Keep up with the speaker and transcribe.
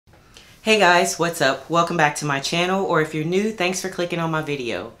Hey guys, what's up? Welcome back to my channel, or if you're new, thanks for clicking on my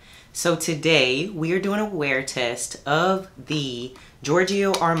video. So today we are doing a wear test of the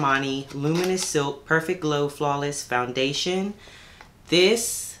Giorgio Armani Luminous Silk Perfect Glow Flawless Foundation.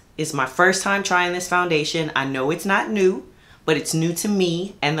 This is my first time trying this foundation. I know it's not new, but it's new to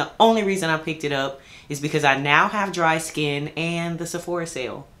me, and the only reason I picked it up is because I now have dry skin and the Sephora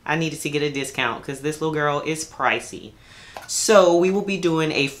sale. I needed to get a discount because this little girl is pricey. So we will be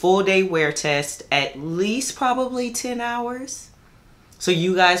doing a full day wear test, at least probably 10 hours. So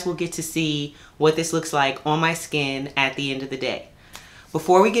you guys will get to see what this looks like on my skin at the end of the day.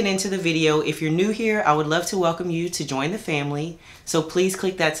 Before we get into the video, if you're new here, I would love to welcome you to join the family. So please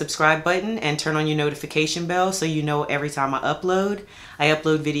click that subscribe button and turn on your notification bell so you know every time I upload. I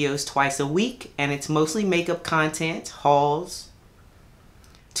upload videos twice a week, and it's mostly makeup content, hauls,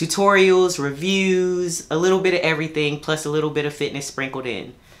 tutorials, reviews, a little bit of everything, plus a little bit of fitness sprinkled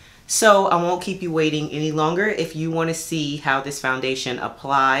in. So I won't keep you waiting any longer. If you want to see how this foundation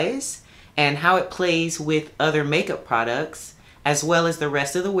applies and how it plays with other makeup products, as well as the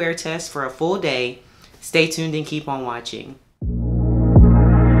rest of the wear test for a full day, stay tuned and keep on watching.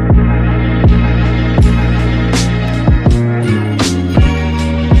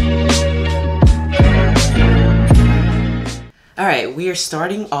 Alright, we are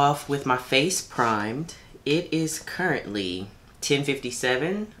starting off with my face primed. It is currently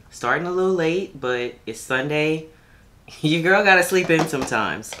 10:57, starting a little late, but it's Sunday. Your girl gotta sleep in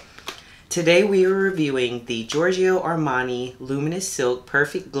sometimes. Today we are reviewing the Giorgio Armani Luminous Silk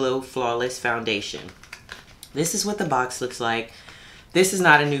Perfect Glow Flawless Foundation. This is what the box looks like. This is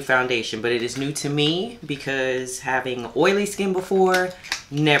not a new foundation, but it is new to me because having oily skin before,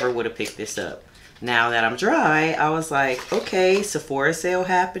 never would have picked this up. Now that I'm dry, I was like, okay, Sephora sale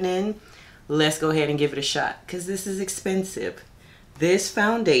happening. Let's go ahead and give it a shot because this is expensive. This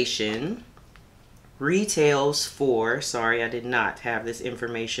foundation retails for, sorry, I did not have this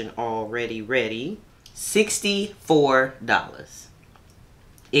information already ready, $64.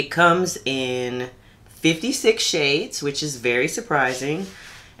 It comes in 56 shades, which is very surprising.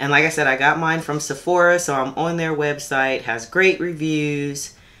 And like I said, I got mine from Sephora, so I'm on their website, has great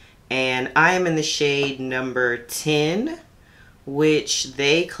reviews. And I am in the shade number 10, which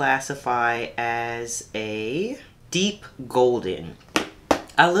they classify as a deep golden.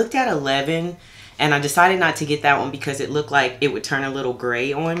 I looked at 11 and I decided not to get that one because it looked like it would turn a little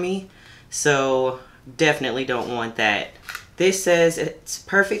gray on me. So definitely don't want that. This says it's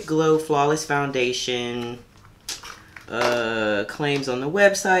Perfect Glow Flawless Foundation. Claims on the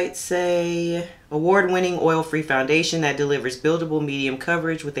website say award-winning oil-free foundation that delivers buildable medium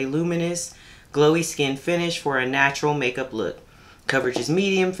coverage with a luminous, glowy skin finish for a natural makeup look. Coverage is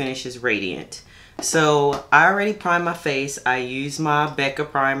medium, finish is radiant. So I already primed my face. I use my Becca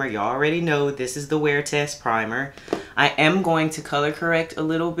primer. You already know this is the wear test primer. I am going to color correct a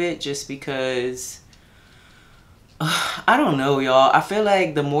little bit just because I don't know, y'all. I feel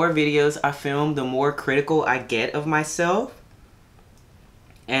like the more videos I film, the more critical I get of myself.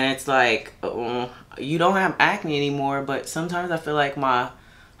 And it's like, you don't have acne anymore, but sometimes I feel like my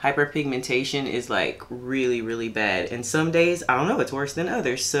hyperpigmentation is like really, really bad. And some days, I don't know, it's worse than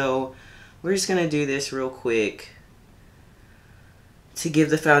others. So we're just going to do this real quick to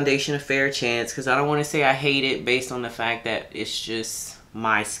give the foundation a fair chance because I don't want to say I hate it based on the fact that it's just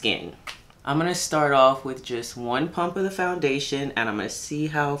my skin. I'm going to start off with just one pump of the foundation and I'm going to see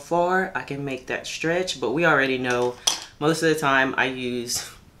how far I can make that stretch. But we already know most of the time I use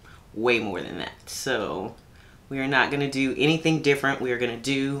way more than that. So we are not going to do anything different. We are going to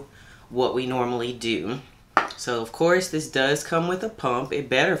do what we normally do. So of course this does come with a pump. It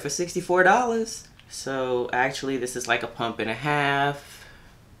better for $64. So actually this is like a pump and a half.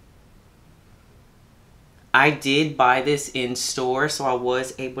 I did buy this in store, so I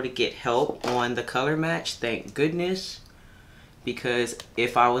was able to get help on the color match, thank goodness. Because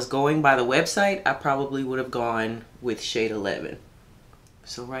if I was going by the website, I probably would have gone with shade 11.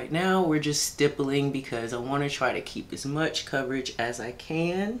 So right now we're just stippling because I want to try to keep as much coverage as I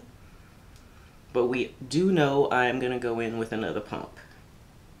can. But we do know I'm going to go in with another pump.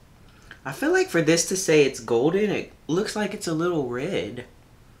 I feel like for this to say it's golden, it looks like it's a little red,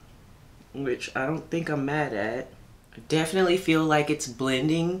 which I don't think I'm mad at. I definitely feel like it's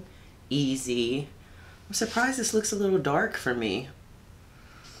blending easy. I'm surprised this looks a little dark for me.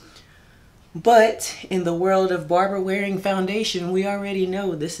 But in the world of barber wearing foundation, we already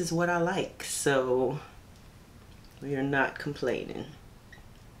know this is what I like. So we are not complaining.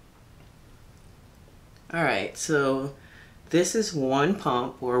 Alright, so this is one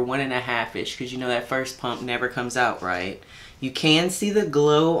pump, or 1.5-ish, because you know that first pump never comes out right. You can see the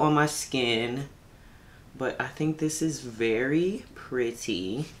glow on my skin, but I think this is very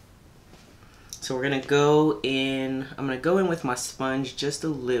pretty. So we're gonna go in, I'm gonna go in with my sponge just a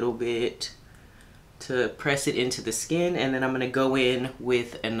little bit to press it into the skin, and then I'm gonna go in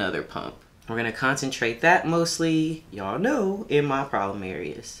with another pump. We're gonna concentrate that mostly, y'all know, in my problem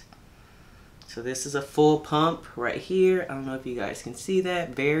areas. So this is a full pump right here. I don't know if you guys can see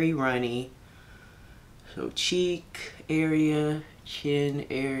that, very runny. So cheek area, chin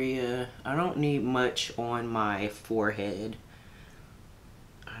area. I don't need much on my forehead.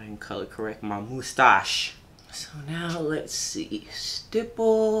 I didn't color correct my mustache. So now let's see,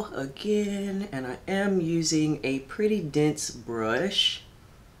 stipple again, and I am using a pretty dense brush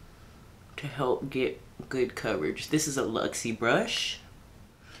to help get good coverage. This is a Luxie brush.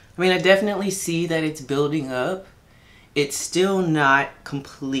 I mean, I definitely see that it's building up. It's still not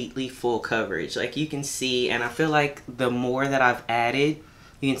completely full coverage, like you can see, and I feel like the more that I've added,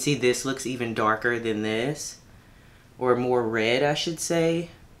 you can see this looks even darker than this, or more red, I should say.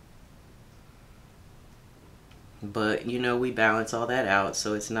 But you know, we balance all that out,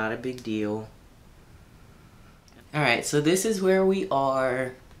 so it's not a big deal. Alright, so this is where we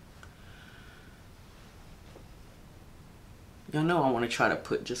are. Y'all know I want to try to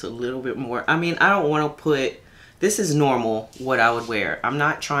put just a little bit more. I mean, I don't want to put, this is normal what I would wear. I'm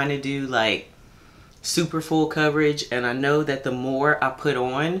not trying to do like super full coverage, and I know that the more I put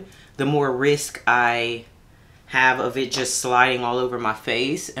on, the more risk I have of it just sliding all over my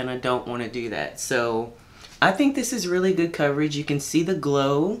face, and I don't want to do that. So I think this is really good coverage. You can see the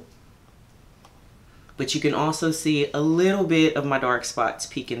glow, but you can also see a little bit of my dark spots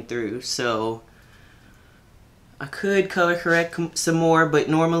peeking through. So I could color correct some more, but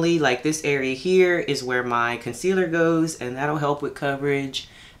normally like this area here is where my concealer goes, and that'll help with coverage.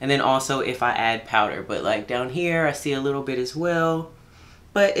 And then also if I add powder, but like down here I see a little bit as well,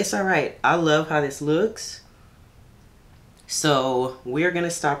 but it's all right. I love how this looks. So we're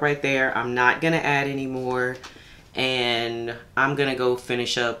gonna stop right there. I'm not gonna add any more, and I'm gonna go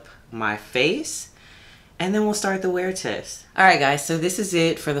finish up my face, and then we'll start the wear test. All right guys, so this is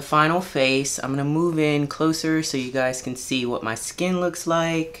it for the final face. I'm gonna move in closer so you guys can see what my skin looks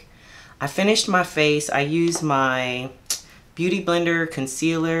like. I finished my face. I used my Beauty Blender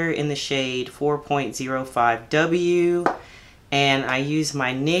concealer in the shade 4.05W, and I used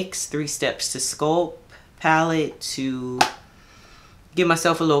my NYX 3 Steps to Sculpt palette to give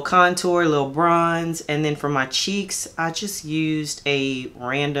myself a little contour, a little bronze. And then for my cheeks, I just used a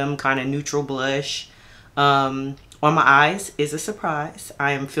random kind of neutral blush. On my eyes is a surprise.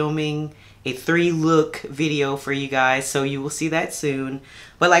 I am filming a 3-look video for you guys, so you will see that soon.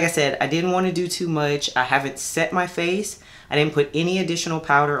 But like I said, I didn't want to do too much. I haven't set my face. I didn't put any additional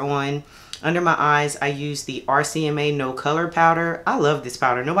powder on. Under my eyes, I used the RCMA No Color powder. I love this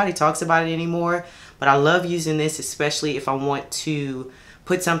powder. Nobody talks about it anymore, but I love using this, especially if I want to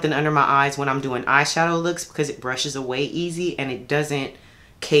put something under my eyes when I'm doing eyeshadow looks, because it brushes away easy and it doesn't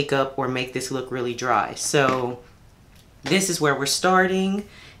cake up or make this look really dry. So this is where we're starting.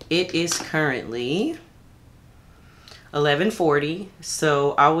 It is currently 11:40,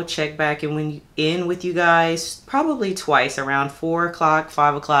 so I will check back in with you guys probably twice, around 4 o'clock,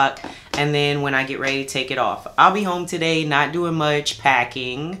 5 o'clock, and then when I get ready to take it off. I'll be home today, not doing much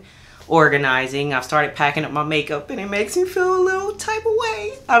packing, organizing. I've started packing up my makeup and it makes me feel a little type of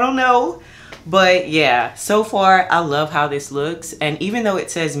way. I don't know. But yeah, so far I love how this looks, and even though it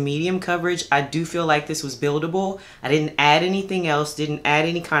says medium coverage, I do feel like this was buildable. I didn't add anything else, didn't add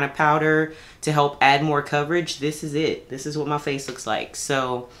any kind of powder to help add more coverage. This is it. This is what my face looks like.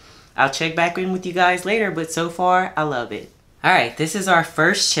 So I'll check back in with you guys later, but so far I love it. All right, this is our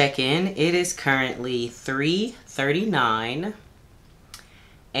first check-in. It is currently 3:39.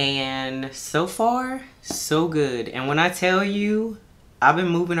 And so far, so good. And when I tell you, I've been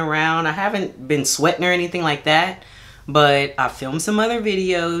moving around. I haven't been sweating or anything like that, but I filmed some other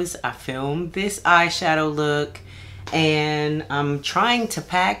videos. I filmed this eyeshadow look, and I'm trying to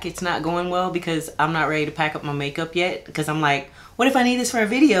pack. It's not going well because I'm not ready to pack up my makeup yet, because I'm like, what if I need this for a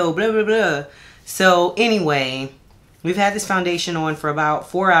video, blah, blah, blah. So anyway, we've had this foundation on for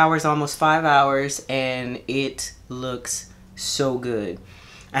about 4 hours, almost 5 hours, and it looks so good.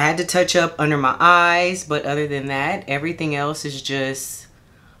 I had to touch up under my eyes, but other than that, everything else is just,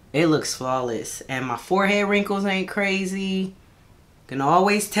 it looks flawless. And my forehead wrinkles ain't crazy. Can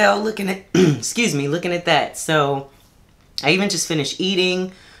always tell looking at, excuse me, looking at that. So I even just finished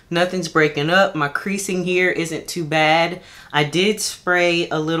eating. Nothing's breaking up. My creasing here isn't too bad. I did spray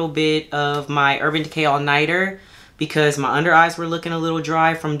a little bit of my Urban Decay All Nighter because my under eyes were looking a little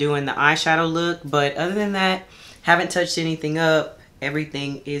dry from doing the eyeshadow look. But other than that, Haven't touched anything up.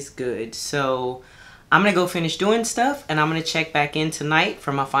 Everything is good. So I'm going to go finish doing stuff and I'm going to check back in tonight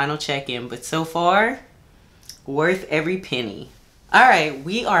for my final check-in. But so far, worth every penny. All right,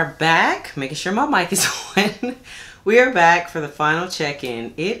 we are back. Making sure my mic is on. We are back for the final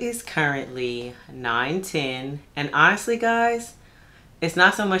check-in. It is currently 9:10. And honestly, guys, it's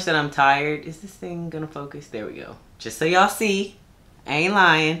not so much that I'm tired. Is this thing going to focus? There we go. Just so y'all see, I ain't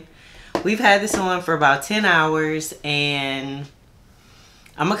lying. We've had this on for about 10 hours and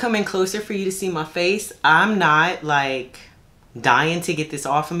I'm gonna come in closer for you to see my face. I'm not like dying to get this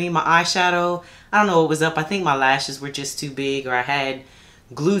off of me. My eyeshadow, I don't know what was up. I think my lashes were just too big or I had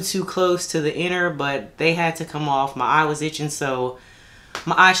glue too close to the inner, but they had to come off. My eye was itching, so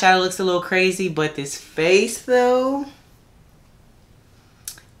my eyeshadow looks a little crazy, but this face though,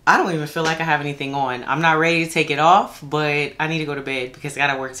 I don't even feel like I have anything on. I'm not ready to take it off, but I need to go to bed because I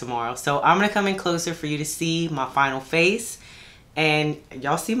gotta work tomorrow. So I'm gonna come in closer for you to see my final face. And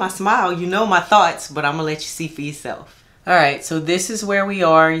y'all see my smile, you know my thoughts, but I'm gonna let you see for yourself. All right, so this is where we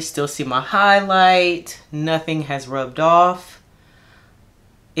are. You still see my highlight. Nothing has rubbed off.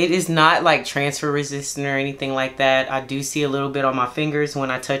 It is not like transfer resistant or anything like that. I do see a little bit on my fingers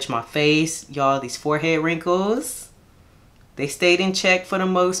when I touch my face. Y'all, these forehead wrinkles, they stayed in check for the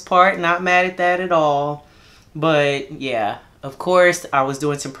most part. Not mad at that at all. But yeah, of course, I was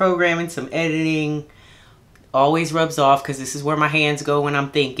doing some programming, some editing. Always rubs off because this is where my hands go when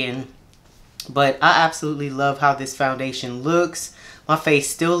I'm thinking. But I absolutely love how this foundation looks. My face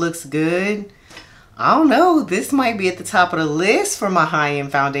still looks good. I don't know, this might be at the top of the list for my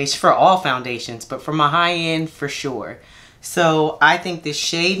high-end foundation, for all foundations, but for my high-end for sure. So I think this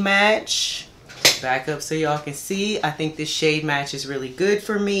shade match, back up so y'all can see, I think this shade match is really good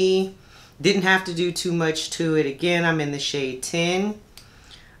for me. Didn't have to do too much to it. Again, I'm in the shade 10.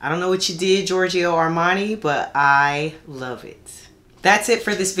 I don't know what you did, Giorgio Armani, but I love it. That's it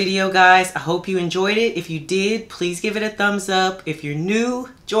for this video, guys. I hope you enjoyed it. If you did, please give it a thumbs up. If you're new,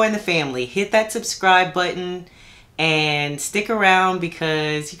 join the family. Hit that subscribe button and stick around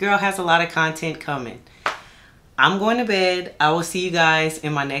because your girl has a lot of content coming. I'm going to bed. I will see you guys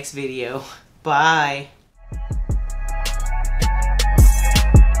in my next video. Bye.